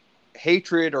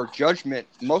hatred or judgment,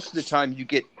 most of the time you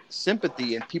get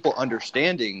sympathy and people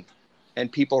understanding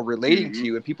and people relating to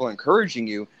you and people encouraging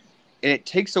you, and it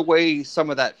takes away some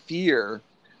of that fear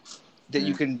that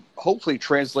you can hopefully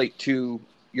translate to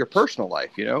your personal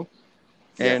life, you know?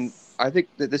 And I think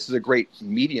that this is a great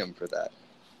medium for that.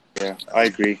 Yeah, I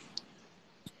agree.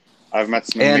 I've met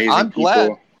some amazing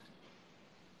people.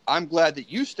 I'm glad that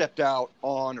you stepped out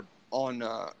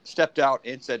stepped out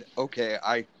and said, okay,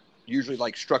 I usually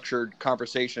like structured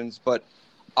conversations, but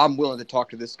I'm willing to talk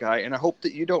to this guy, and I hope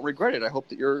that you don't regret it. I hope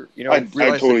that you're, you know, I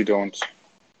totally don't.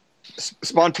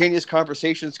 Spontaneous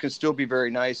conversations can still be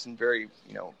very nice and very,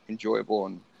 you know, enjoyable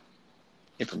and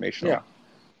informational. Yeah.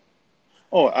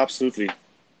 Oh, absolutely.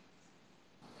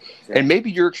 Yeah. And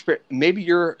maybe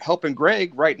you're helping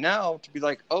Greg right now to be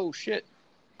like, oh shit,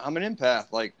 I'm an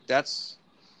empath. Like that's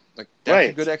a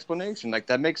good explanation. Like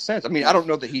that makes sense. I mean, I don't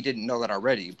know that he didn't know that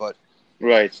already, but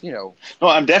you know. No,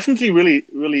 I'm definitely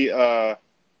really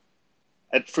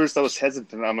at first I was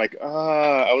hesitant. I'm like,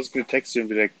 I was going to text you and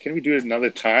be like, can we do it another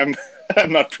time?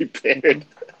 I'm not prepared.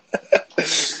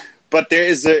 But there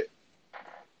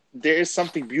is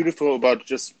something beautiful about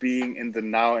just being in the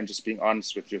now and just being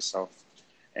honest with yourself.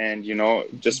 And, you know,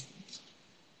 just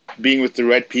being with the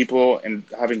right people and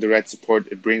having the right support,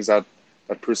 it brings out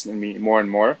that person in me more and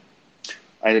more.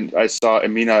 I saw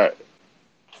Amina.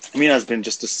 Amina has been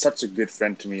just such a good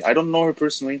friend to me. I don't know her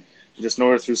personally. I just know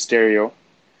her through Stereo.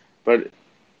 But,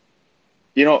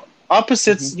 you know,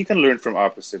 opposites, you can learn from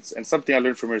opposites. And something I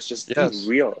learned from her is just be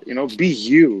real. You know, be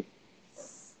you.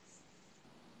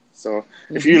 So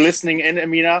if you're listening in,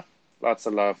 Amina, lots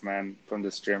of love, man, from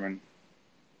this German.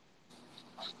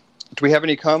 Do we have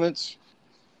any comments?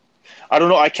 I don't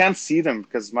know. I can't see them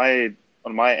because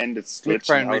on my end it's glitching. Let me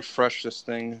try and refresh this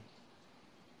thing.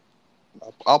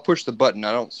 I'll push the button.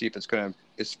 I don't see if it's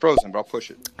frozen, but I'll push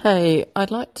it. Hey,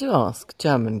 I'd like to ask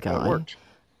German guy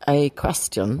a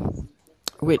question,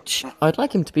 which I'd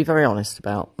like him to be very honest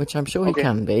about, which I'm sure he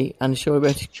can be, and sure he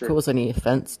won't cause any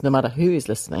offence, no matter who is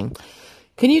listening.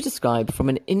 Can you describe from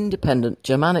an independent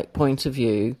Germanic point of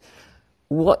view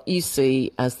what you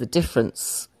see as the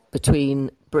difference between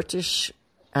British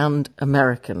and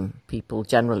American people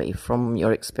generally from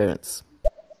your experience?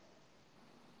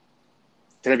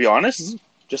 Can I be honest?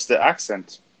 Just the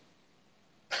accent.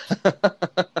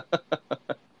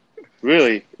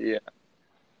 Really? Yeah.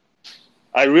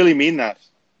 I really mean that.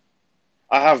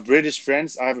 I have British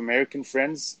friends, I have American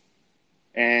friends,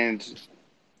 and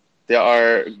there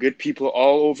are good people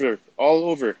all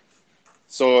over.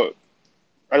 So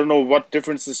I don't know what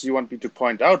differences you want me to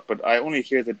point out, but I only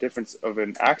hear the difference of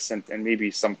an accent and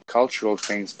maybe some cultural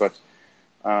things. But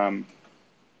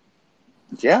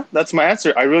yeah, that's my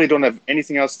answer. I really don't have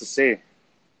anything else to say.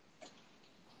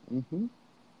 Mm-hmm.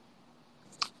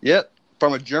 Yeah,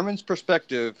 from a German's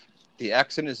perspective, the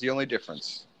accent is the only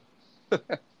difference.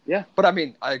 Yeah. But I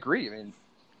mean, I agree. I mean,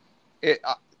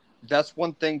 that's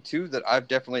one thing too that I've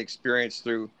definitely experienced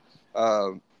through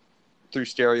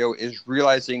stereo is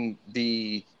realizing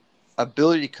the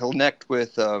ability to connect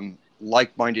with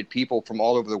like-minded people from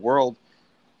all over the world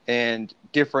and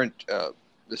different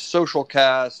the social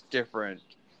caste, different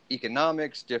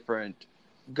economics, different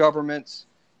governments,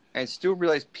 and still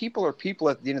realize people are people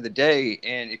at the end of the day.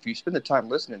 And if you spend the time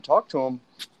listening and talk to them,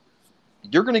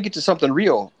 you're going to get to something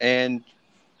real. And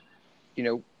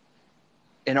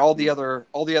and all the other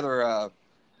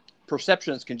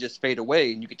perceptions can just fade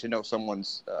away, and you get to know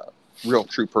someone's real,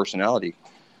 true personality.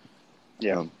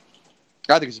 Yeah,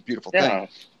 I think it's a beautiful thing.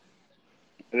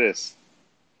 It is.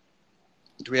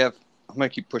 Do we have? I'm gonna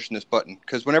keep pushing this button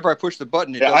because whenever I push the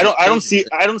button, I don't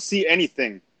see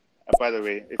anything. By the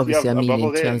way, if obviously, you have I mean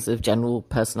in there, terms of general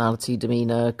personality,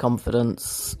 demeanor,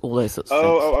 confidence, all those sorts of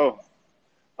things. Oh.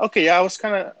 Okay, yeah, I was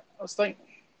like,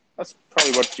 that's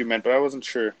probably what you meant, but I wasn't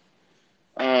sure.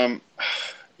 Like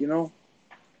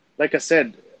I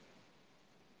said,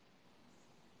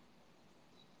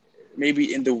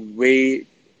 maybe in the way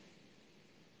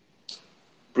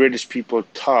British people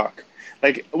talk.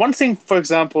 Like one thing, for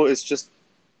example, is just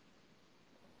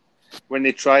when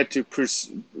they try to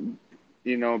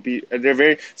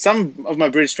some of my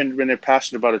British friends, when they're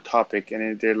passionate about a topic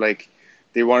and they're like,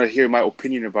 they want to hear my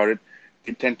opinion about it,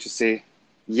 they tend to say,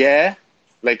 yeah,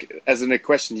 like as in a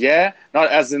question, yeah, not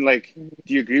as in like,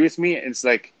 do you agree with me? It's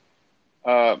like,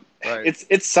 right.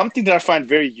 It's something that I find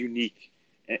very unique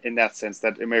in that sense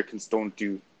that Americans don't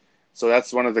do. So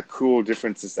that's one of the cool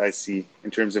differences I see in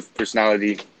terms of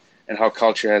personality and how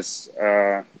culture has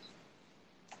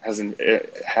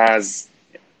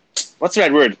what's the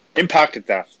right word? Impacted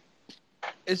that.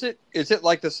 Is it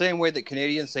like the same way that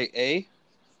Canadians say "a"?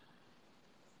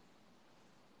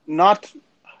 Not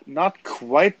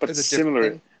quite, but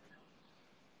similar.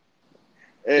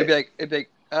 It'd be like,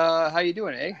 how you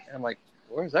doing, eh? And I'm like,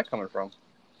 where's that coming from?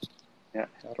 Yeah,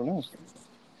 I don't know.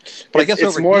 But I guess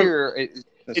over here in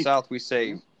the South, we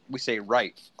say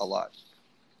right a lot.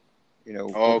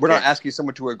 We're not asking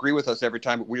someone to agree with us every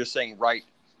time, but we're just saying right,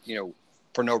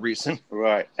 for no reason.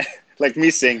 Right. Like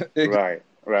me saying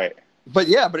right. But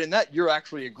in that, you're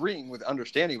actually agreeing with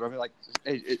understanding. But I mean, like,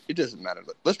 it doesn't matter.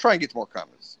 Let's try and get some more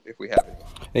comments if we have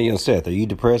any. Hey, Seth, are you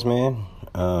depressed, man?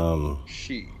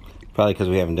 Probably because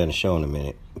we haven't done a show in a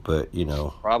minute, but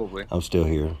probably I'm still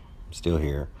here.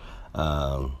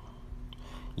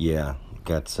 Yeah,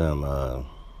 got some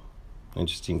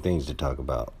interesting things to talk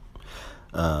about.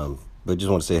 But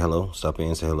just want to say hello. Stop in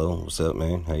and say hello. What's up,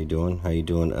 man? How you doing?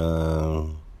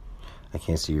 I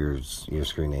can't see your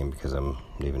screen name because I'm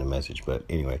leaving a message. But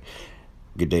anyway,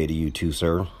 good day to you too,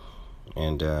 sir.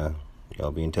 And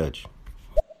y'all be in touch.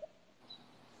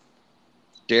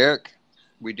 Derek,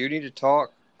 we do need to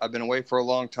talk. I've been away for a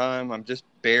long time. I'm just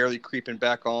barely creeping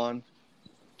back on.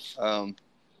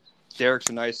 Derek's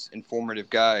a nice,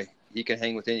 informative guy. He can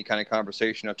hang with any kind of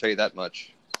conversation. I'll tell you that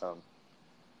much.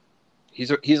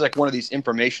 He's like one of these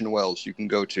information wells you can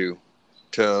go to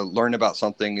learn about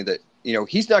something that,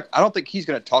 he's not, I don't think he's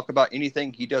going to talk about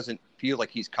anything he doesn't feel like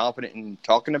he's confident in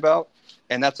talking about.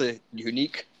 And that's a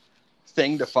unique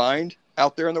thing to find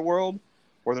out there in the world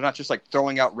where they're not just like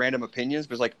throwing out random opinions,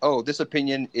 but it's like, oh, this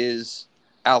opinion is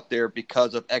out there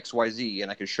because of XYZ. And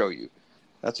I can show you.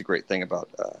 That's a great thing about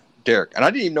Derek. And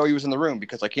I didn't even know he was in the room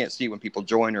because I can't see when people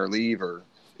join or leave or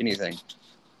anything.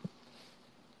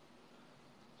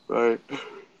 Right.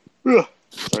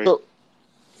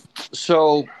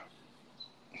 So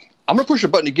I'm gonna push a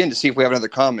button again to see if we have another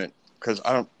comment because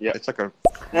I don't. Yeah, it's like a.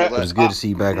 It's good to see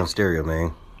you back on stereo,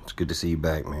 man. It's good to see you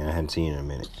back, man. I hadn't seen you in a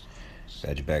minute.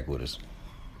 Glad you're back with us.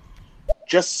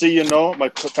 Just so you know, my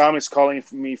family's calling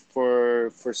me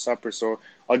for supper, so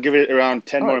I'll give it around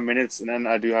 10 more minutes, and then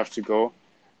I do have to go.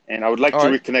 And I would like to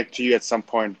reconnect to you at some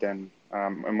point, then a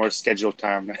more scheduled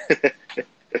time.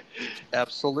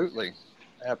 Absolutely.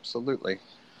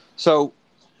 So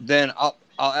then I'll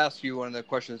ask you one of the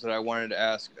questions that I wanted to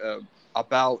ask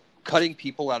about cutting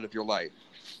people out of your life.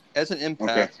 As an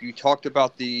empath, you talked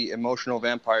about the emotional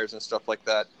vampires and stuff like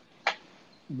that.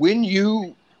 When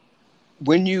you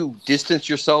distance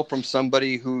yourself from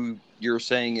somebody who you're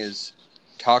saying is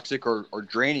toxic or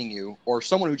draining you, or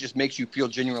someone who just makes you feel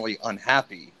genuinely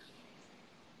unhappy,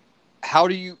 how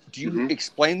do you Mm-hmm.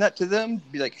 explain that to them?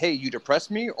 Be like, hey, you depress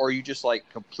me, or you just like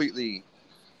completely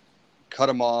cut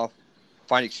them off,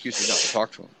 find excuses not to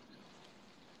talk to them?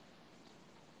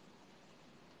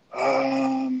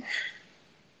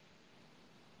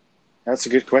 That's a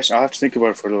good question. I'll have to think about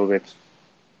it for a little bit.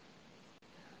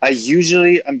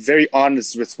 I'm very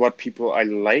honest with what people I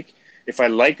like. If I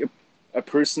like a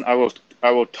person, I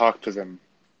will talk to them,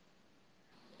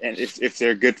 and if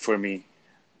they're good for me.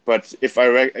 But if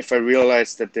I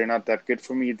realize that they're not that good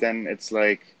for me, then it's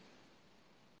like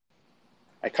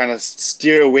I kind of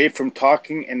steer away from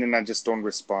talking, and then I just don't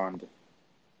respond,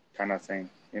 kind of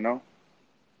thing. You know,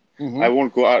 Mm-hmm. I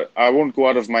won't go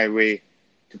out of my way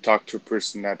to talk to a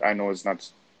person that I know is not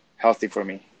healthy for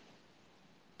me.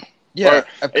 Yeah,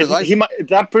 Or because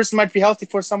that person might be healthy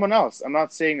for someone else. I'm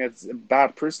not saying it's a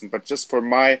bad person, but just for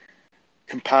my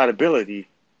compatibility,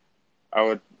 I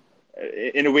would,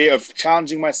 in a way of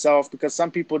challenging myself, because some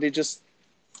people they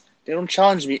don't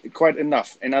challenge me quite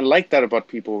enough, and I like that about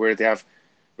people where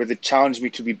they challenge me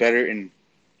to be better in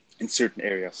certain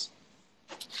areas.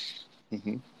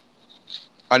 Mm-hmm.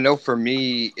 I know for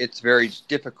me, it's very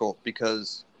difficult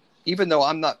because even though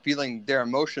I'm not feeling their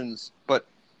emotions, but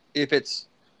if it's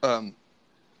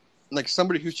like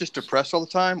somebody who's just depressed all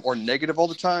the time or negative all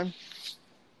the time,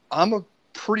 I'm a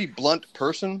pretty blunt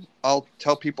person. I'll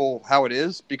tell people how it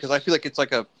is because I feel like it's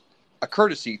like a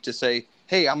courtesy to say,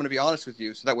 hey, I'm going to be honest with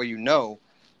you. So that way you know.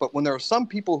 But when there are some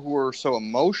people who are so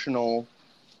emotional,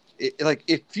 like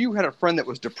if you had a friend that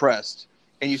was depressed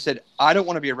and you said, I don't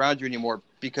want to be around you anymore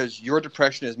because your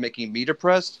depression is making me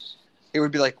depressed, it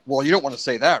would be like, well, you don't want to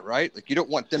say that, right? Like you don't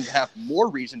want them to have more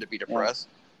reason to be depressed.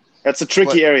 Yeah. That's a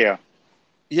tricky area.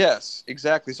 Yes,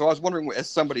 exactly. So I was wondering, as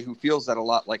somebody who feels that a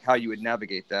lot, like how you would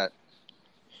navigate that.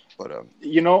 But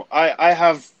you know, I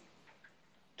have,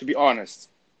 to be honest,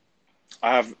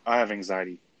 I have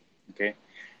anxiety, okay,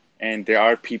 and there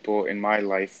are people in my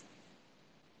life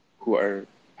who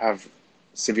have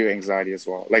severe anxiety as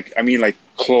well. Like I mean, like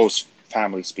close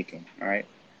family speaking, all right.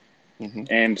 mm-hmm.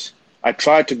 And I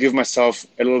try to give myself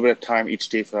a little bit of time each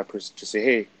day for that person to say,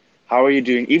 hey, how are you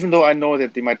doing? Even though I know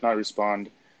that they might not respond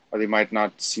or they might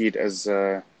not see it as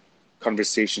a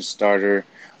conversation starter,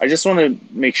 I just want to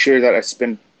make sure that I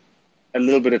spend a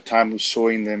little bit of time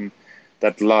showing them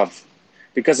that love.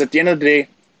 Because at the end of the day,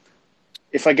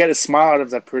 if I get a smile out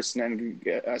of that person and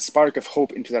a spark of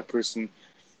hope into that person,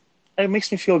 it makes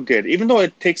me feel good. Even though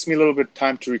it takes me a little bit of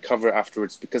time to recover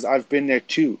afterwards, because I've been there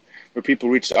too, where people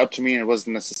reached out to me and it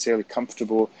wasn't necessarily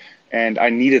comfortable, and I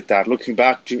needed that. Looking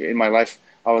back in my life,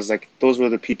 I was like, those were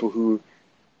the people who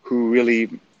really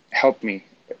helped me,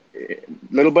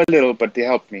 little by little, but they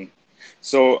helped me.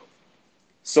 So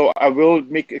I will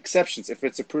make exceptions. If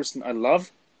it's a person I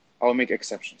love, I'll make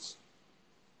exceptions.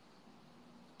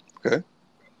 Okay.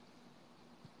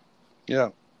 Yeah.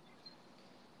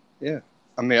 Yeah.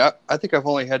 I mean, I think I've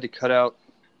only had to cut out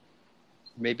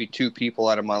maybe 2 people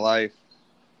out of my life,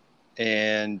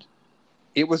 and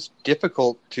it was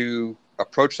difficult to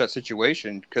approach that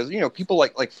situation because, you know, people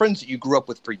like friends that you grew up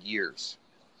with for years,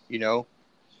 you know,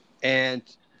 and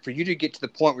for you to get to the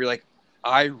point where you're like,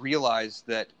 I realize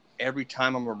that every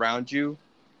time I'm around you,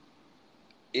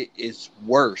 it is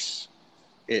worse.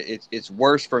 It's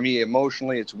worse for me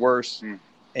emotionally. It's worse.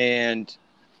 And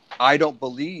I don't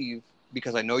believe,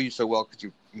 because I know you so well,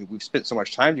 because we've spent so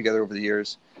much time together over the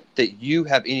years, that you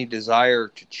have any desire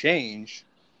to change.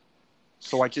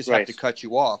 So I just have to cut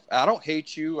you off. I don't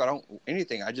hate you. I don't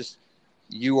anything. I just,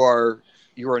 you're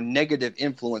a negative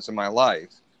influence in my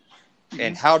life.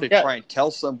 And how to try and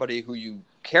tell somebody who you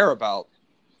care about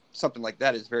something like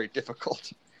that is very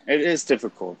difficult. It is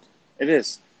difficult. It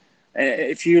is.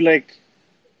 If you like,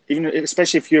 even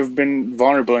especially if you've been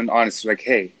vulnerable and honest, like,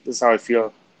 hey, this is how I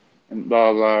feel, and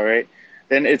blah, blah, right?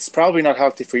 Then it's probably not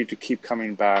healthy for you to keep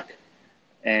coming back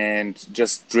and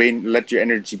just let your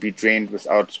energy be drained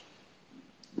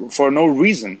for no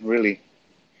reason, really.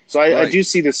 So I do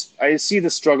see this. I see the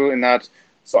struggle in that.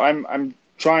 So I'm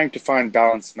trying to find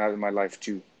balance in that in my life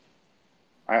too.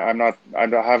 I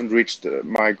haven't reached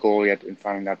my goal yet in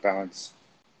finding that balance.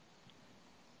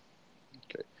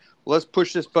 Okay. Well, let's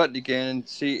push this button again and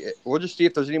see. We'll just see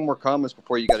if there's any more comments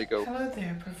before you got to go. Hello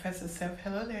there, Professor Self.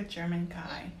 Hello there, German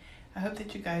Kai. I hope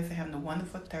that you guys are having a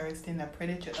wonderful Thursday, and I pray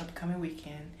that your upcoming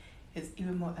weekend is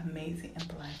even more amazing and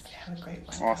blessed. Have a great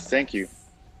one. Oh, thank you.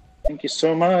 Thank you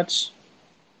so much.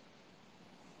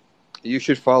 You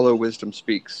should follow Wisdom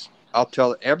Speaks. I'll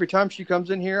tell every time she comes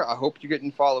in here, I hope you're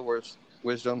getting followers,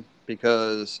 Wisdom,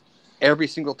 because every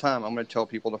single time I'm going to tell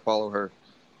people to follow her.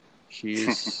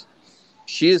 She's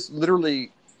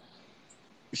literally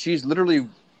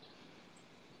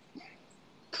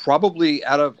probably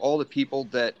out of all the people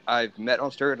that I've met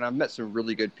on Stereo, and I've met some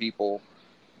really good people,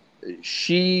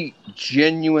 she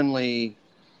genuinely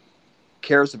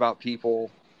cares about people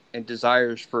and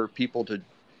desires for people to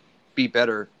be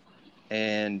better,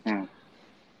 and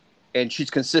she's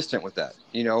consistent with that.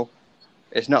 You know,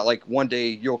 it's not like one day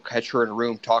you'll catch her in a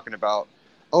room talking about,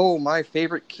 oh, my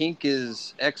favorite kink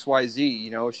is XYZ.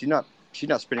 You know, she's not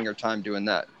spending her time doing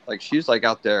that. Like, she's like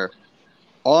out there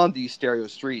on these Stereo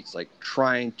streets, like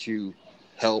trying to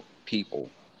help people.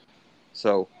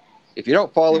 So if you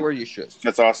don't follow her, you should.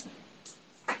 That's awesome.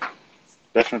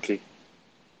 Definitely.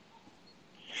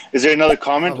 Is there another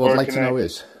comment? What I'd like to know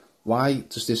is, why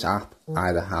does this app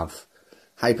either have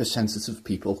hypersensitive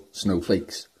people,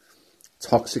 snowflakes,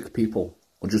 toxic people,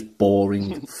 or just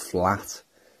boring, flat,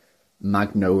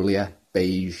 magnolia,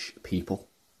 beige people?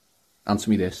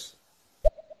 Answer me this.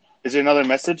 Is there another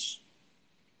message?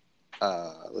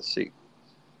 Let's see.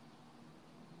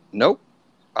 Nope.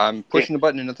 I'm pushing the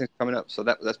button and nothing's coming up, so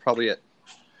that's probably it.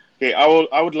 Okay,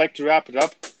 I would like to wrap it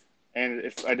up, and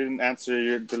if I didn't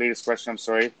answer the latest question, I'm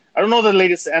sorry. I don't know the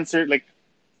latest answer, like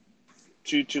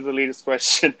to the latest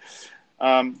question,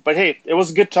 but hey, it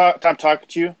was a good time talking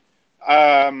to you.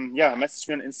 Yeah, message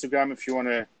me on Instagram if you want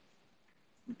to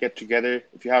get together.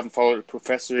 If you haven't followed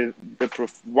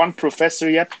one professor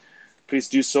yet, please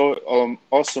do so.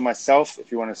 Also myself,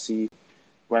 if you want to see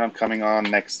when I'm coming on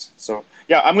next. So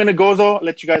yeah, I'm gonna go though.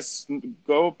 Let you guys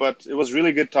go, but it was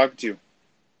really good talking to you.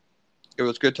 It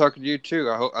was good talking to you too.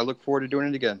 I look forward to doing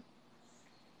it again.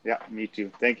 Yeah, me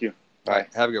too. Thank you. Bye.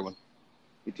 Have a good one.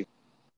 You too.